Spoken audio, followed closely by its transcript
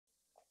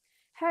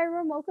Hi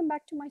everyone, welcome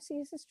back to my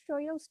CSS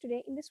tutorials.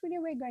 Today in this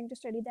video we're going to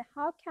study the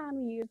how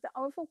can we use the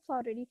overflow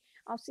property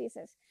of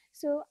CSS.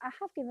 So I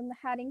have given the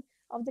heading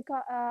of the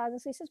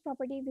CSS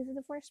property. This is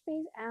the first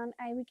page, and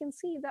we can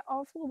see the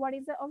overflow. What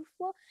is the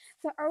overflow?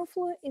 The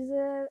overflow is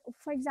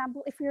for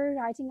example, if you're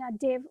writing a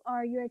div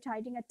or you're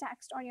typing a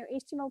text on your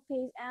HTML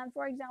page, and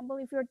for example,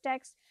 if your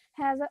text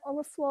has an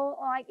overflow,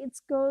 like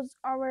it goes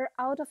over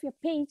out of your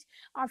page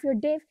of your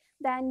div,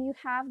 then you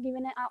have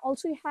given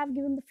also you have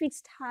given the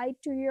fixed height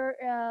to your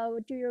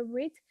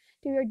width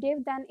to your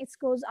div, then it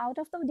goes out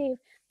of the div.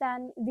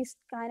 Then this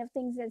kind of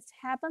things that's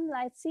happened.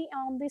 Let's see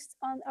on this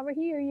on over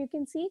here, you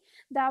can see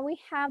that we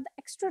have the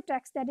extra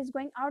text that is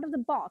going out of the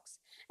box,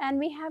 and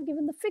we have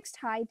given the fixed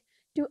height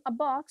to a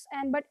box,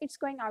 and but it's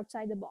going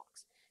outside the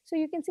box. So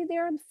you can see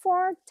there are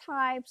four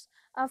types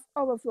of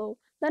overflow.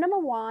 The number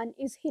one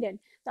is hidden.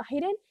 The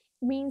hidden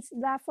means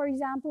that, for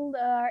example,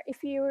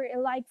 if you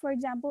like, for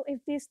example, if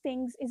this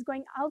things is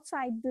going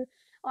outside the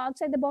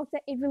box,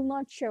 that it will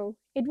not show,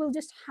 it will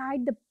just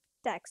hide the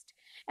text.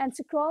 And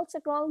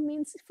scroll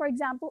means, for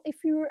example,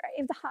 if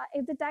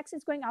the text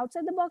is going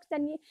outside the box,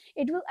 then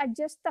it will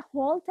adjust the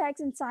whole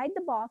text inside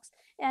the box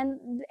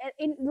and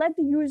let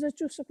the users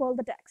to scroll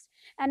the text.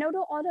 And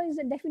auto is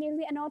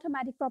definitely an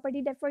automatic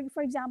property that, for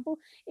example,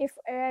 if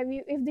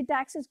the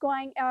text is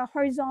going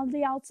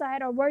horizontally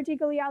outside or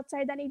vertically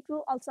outside, then it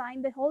will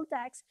assign the whole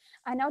text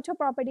an auto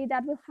property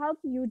that will help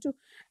you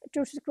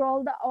to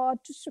scroll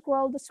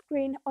the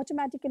screen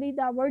automatically,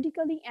 the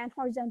vertically and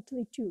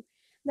horizontally too.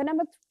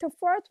 The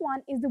fourth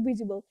one is the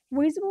visible.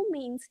 Visible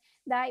means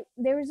that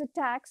there is a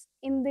text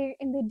in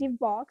the div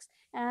box,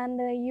 and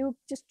you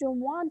just don't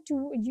want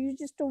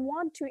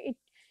it.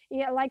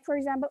 Yeah, like for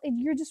example,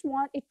 you just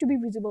want it to be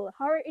visible.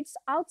 However, it's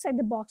outside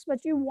the box,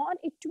 but you want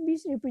it to be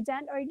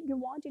represent, or you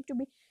want it to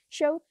be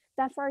show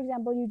that, for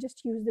example, you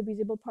just use the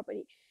visible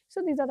property.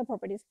 So these are the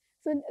properties.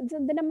 So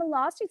the number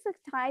last is the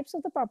types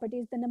of the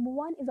properties. The number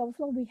one is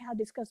overflow. We have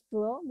discussed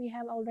below. We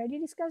have already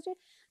discussed it.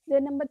 The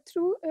number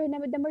two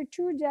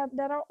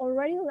that are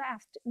already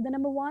left. The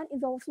number one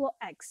is overflow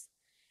X.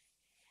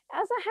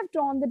 As I have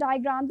drawn the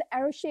diagram, the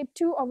arrow shape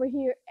 2 over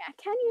here,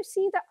 can you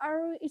see the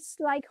arrow? It's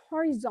like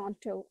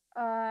horizontal.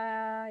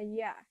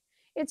 Yeah,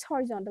 it's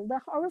horizontal. The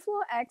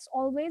overflow X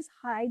always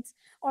hides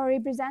or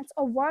represents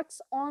or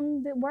works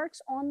on the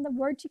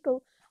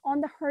vertical, on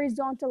the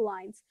horizontal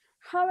lines.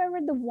 However,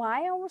 the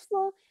Y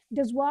overflow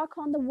does work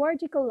on the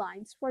vertical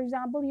lines. For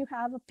example, you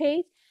have a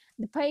page.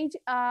 The page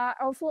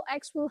overflow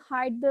X will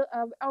hide the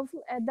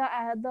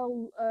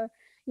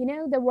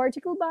the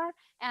vertical bar,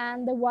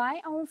 and the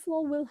Y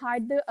overflow will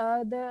hide the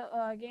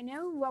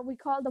what we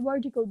call the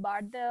vertical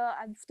bar,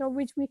 after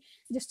which we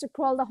just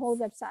scroll the whole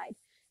website.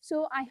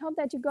 So I hope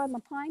that you got my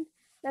point.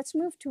 Let's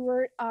move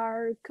toward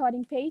our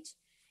coding page.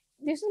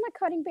 This is my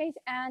coding page,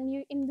 and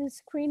you in the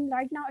screen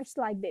right now it's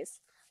like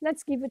this.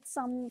 Let's give it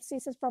some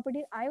CSS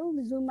property. I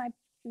will zoom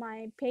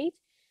my page,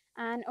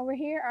 and over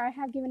here I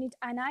have given it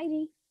an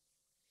ID,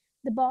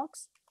 the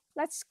box.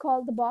 Let's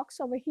call the box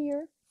over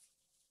here.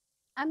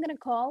 I'm gonna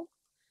call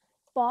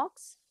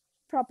box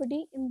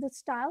property in the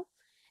style,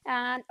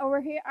 and over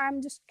here I'm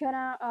just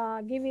gonna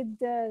give it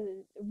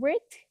the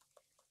width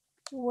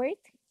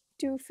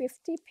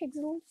 250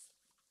 pixels,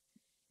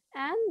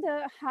 and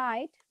the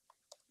height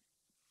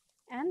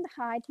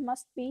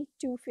must be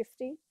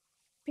 250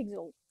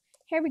 pixels.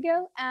 Here we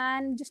go.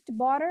 And just a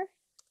border,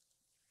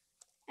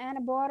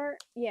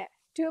 yeah,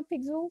 2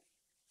 pixels.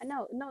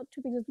 No,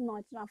 2 pixels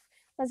not enough.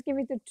 Let's give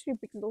it the 3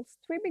 pixels.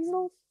 3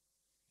 pixels.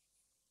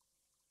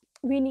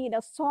 We need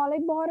a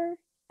solid border,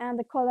 and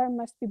the color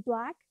must be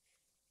black.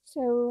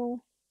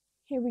 So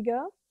here we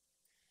go.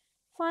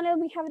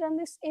 Finally, we have done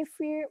this. If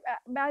we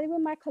value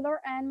my color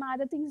and my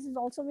other things is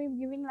also we're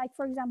giving, like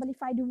for example,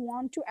 if I do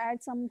want to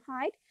add some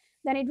height,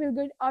 then it will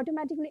get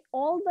automatically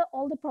all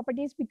the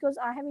properties, because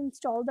I have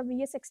installed the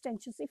VS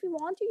extensions. If you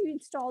want to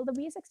install the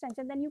VS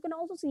extension, then you can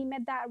also see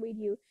that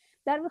video.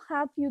 That will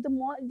help you to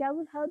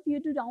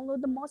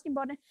download the most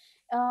important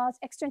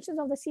extensions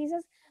of the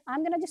CSS.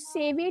 I'm gonna just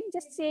save it.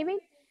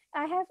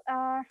 I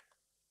have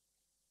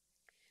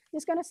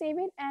just gonna save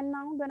it, and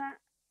now I'm gonna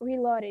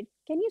reload it.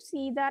 Can you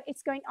see that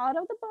it's going out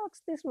of the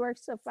box? This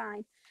works so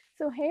fine.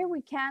 So here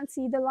we can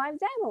see the live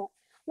demo.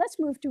 Let's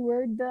move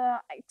toward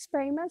the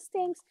experiments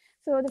things.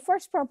 So the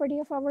first property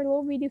of our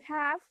low we do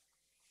have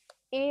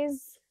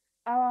is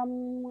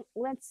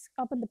let's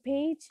open the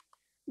page.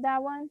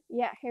 That one,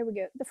 yeah, here we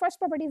go. The first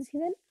property is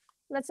hidden.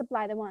 Let's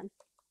apply the one.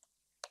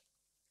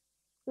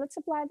 Let's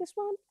apply this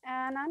one,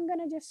 and I'm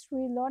gonna just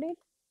reload it.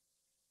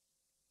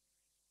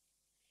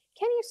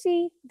 Can you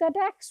see the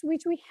text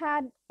which we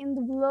had in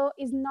the below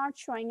is not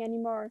showing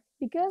anymore,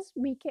 because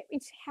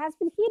it has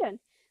been hidden.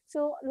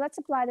 So let's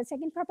apply the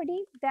second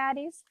property, that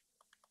is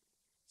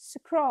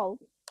scroll.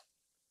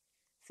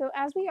 So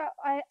as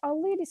I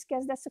already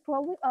discussed, that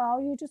scroll will allow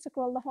you to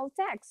scroll the whole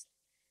text.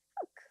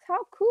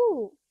 How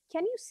cool!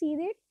 Can you see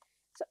it?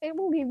 So it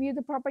will give you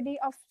the property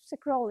of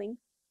scrolling.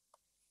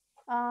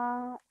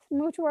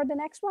 Move toward the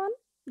next one.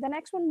 The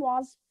next one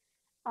was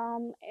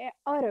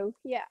Auto,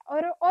 yeah,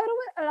 auto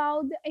will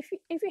allow the, if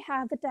you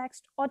have the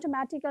text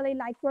automatically,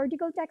 like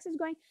vertical text is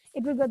going,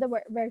 it will go the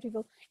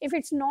vertical. If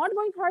it's not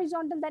going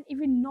horizontal, then it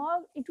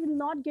will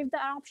not give the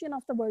option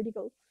of the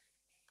vertical.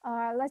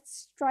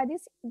 Let's try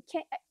this.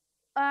 Can,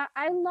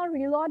 I'll not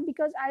reload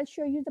because I'll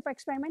show you the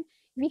experiment.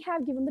 We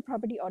have given the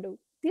property auto.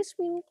 This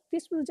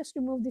will just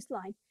remove this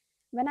line.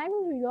 When I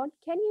will reload,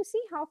 can you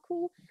see how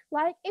cool?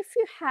 Like if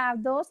you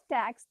have those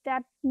tags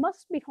that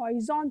must be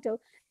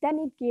horizontal, then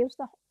it gives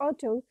the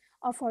auto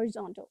of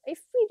horizontal. If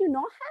we do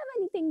not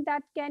have anything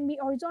that can be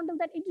horizontal,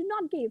 then it do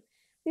not give.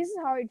 This is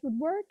how it would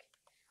work.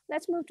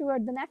 Let's move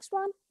toward the next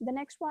one. The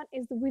next one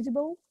is the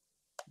visible.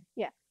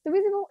 Yeah, the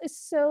visible is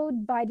so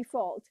by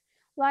default.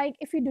 Like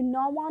if you do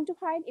not want to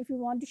hide, if you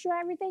want to show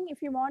everything,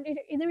 if you want it,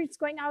 either it's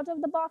going out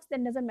of the box,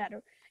 then doesn't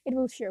matter, it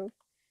will show.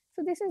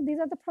 So these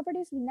are the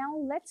properties. Now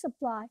let's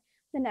apply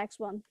the next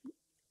one.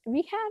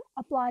 We have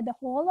applied the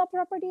whole of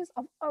properties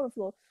of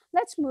overflow.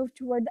 Let's move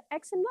toward the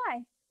x and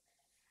y.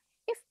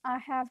 If I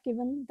have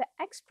given the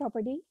x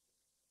property,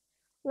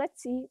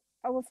 let's see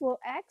overflow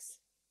x.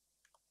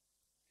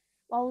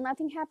 Well,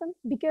 nothing happened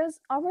because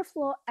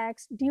overflow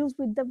x deals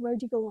with the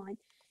vertical line.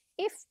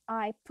 If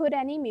I put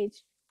an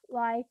image,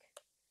 like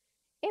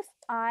if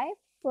I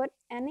put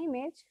an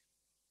image,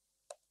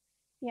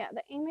 yeah,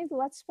 the image,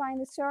 let's find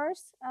the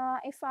source.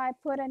 If I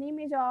put an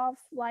image of,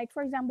 like,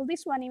 for example,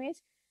 this one image,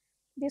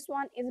 this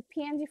one is a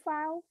PNG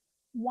file,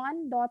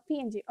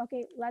 1.png.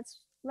 Okay,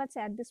 let's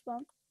add this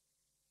one.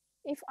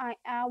 If I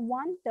add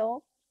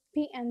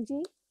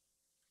 1.png,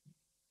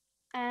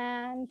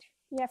 and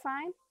yeah,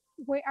 fine,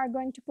 we are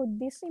going to put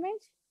this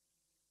image.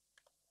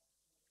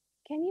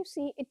 Can you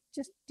see it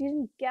just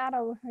didn't get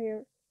over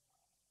here?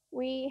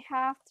 We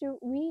have to,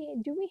 we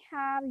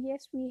have,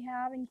 yes, we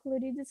have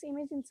included this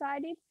image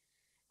inside it.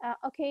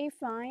 Okay,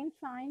 fine,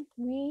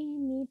 we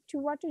need to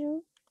what to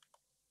do.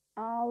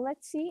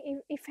 Let's see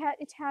if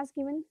it has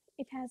given.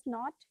 It has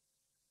not.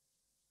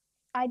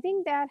 I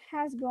think that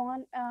has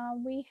gone.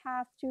 We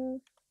have to,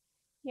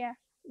 yeah,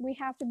 we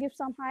have to give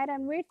some height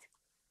and width.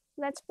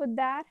 Let's put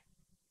that.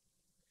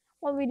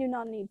 Well, we do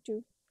not need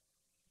to.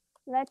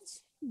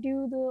 Let's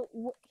do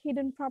the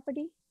hidden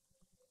property.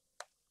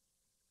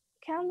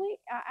 Can we?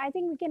 I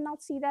think we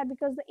cannot see that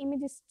because the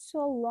image is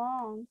so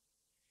long.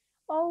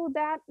 Oh,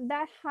 that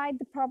hide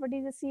the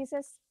property, the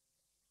CSS.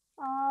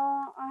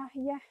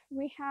 Yeah,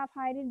 we have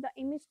hidden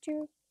the image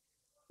too.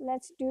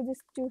 Let's do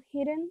this to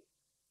hidden.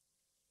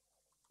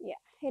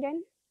 Yeah,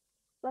 hidden.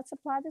 Let's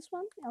apply this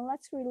one and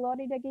let's reload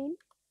it again.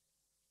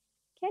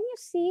 Can you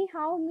see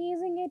how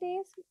amazing it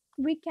is?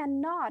 We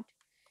cannot.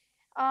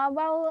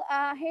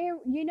 Here,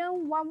 you know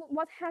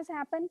what has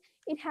happened?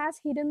 It has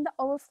hidden the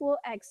overflow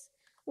X.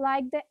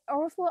 Like the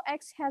overflow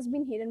X has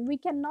been hidden. We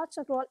cannot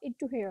scroll it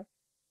to here.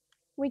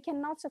 We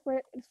cannot scroll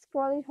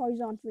it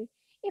horizontally.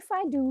 If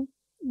I do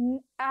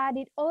add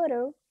it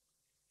auto,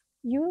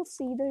 you will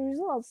see the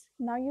results.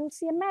 Now you'll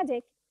see a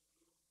magic.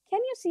 Can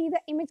you see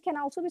the image can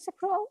also be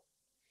scrolled?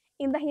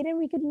 In the hidden,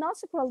 we could not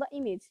scroll the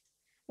image.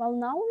 Well,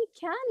 now we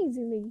can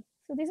easily.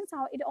 So this is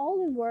how it all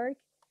will work.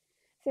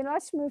 So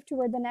let's move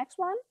toward the next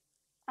one.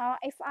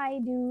 If I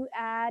do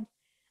add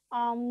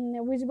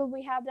visible,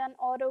 we have done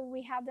auto,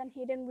 we have done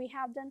hidden, we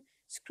have done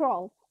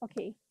scroll.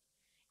 Okay,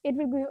 it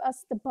will give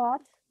us the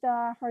both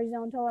the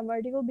horizontal and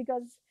vertical,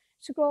 because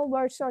scroll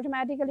works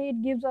automatically.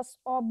 It gives us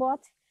all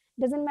both.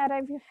 Doesn't matter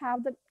if you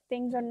have the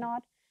things or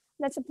not.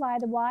 Let's apply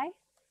the y.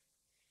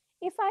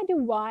 If I do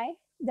y,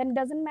 then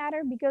doesn't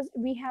matter because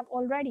we have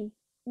already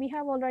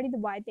the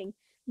y thing.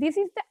 This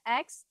is the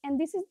x and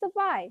this is the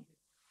y.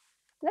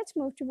 Let's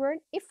move toward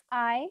if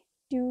I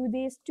do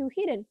this to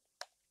hidden.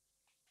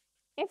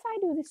 If I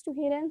do this to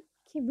hidden,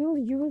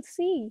 you will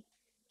see.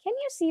 Can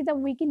you see that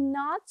we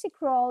cannot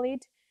scroll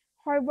it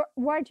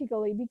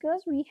vertically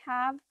because we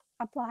have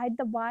applied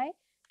the y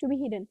to be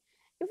hidden.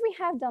 If we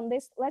have done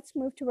this, let's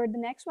move toward the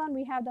next one.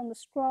 We have done the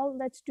scroll.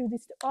 Let's do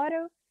this to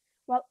auto.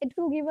 Well, it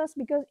will give us,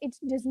 because it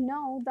does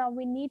know that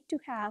we need to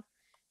have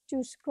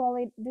to scroll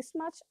it this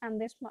much and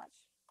this much.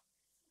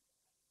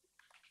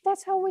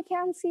 That's how we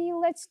can see.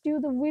 Let's do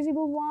the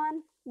visible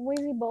one.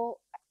 Visible,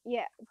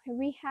 yeah,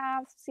 we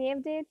have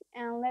saved it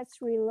and let's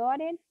reload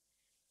it.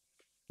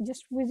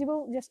 Just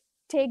visible, just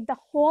take the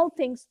whole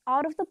things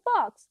out of the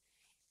box.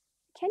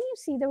 Can you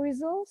see the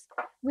results?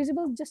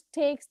 Visible just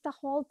takes the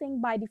whole thing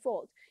by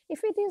default.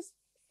 If it is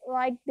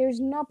like there's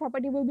no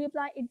property will be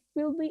applied, it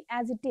will be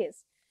as it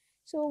is.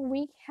 So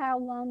we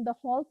have learned the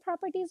whole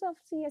properties of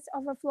CSS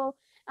Overflow,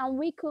 and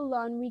we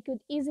could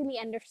easily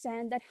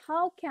understand that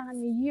how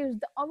can we use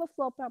the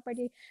overflow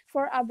property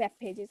for our web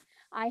pages.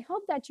 I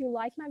hope that you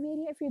like my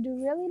video. If you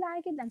do really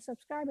like it, then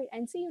subscribe it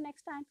and see you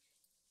next time.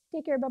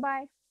 Take care.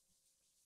 Bye-bye.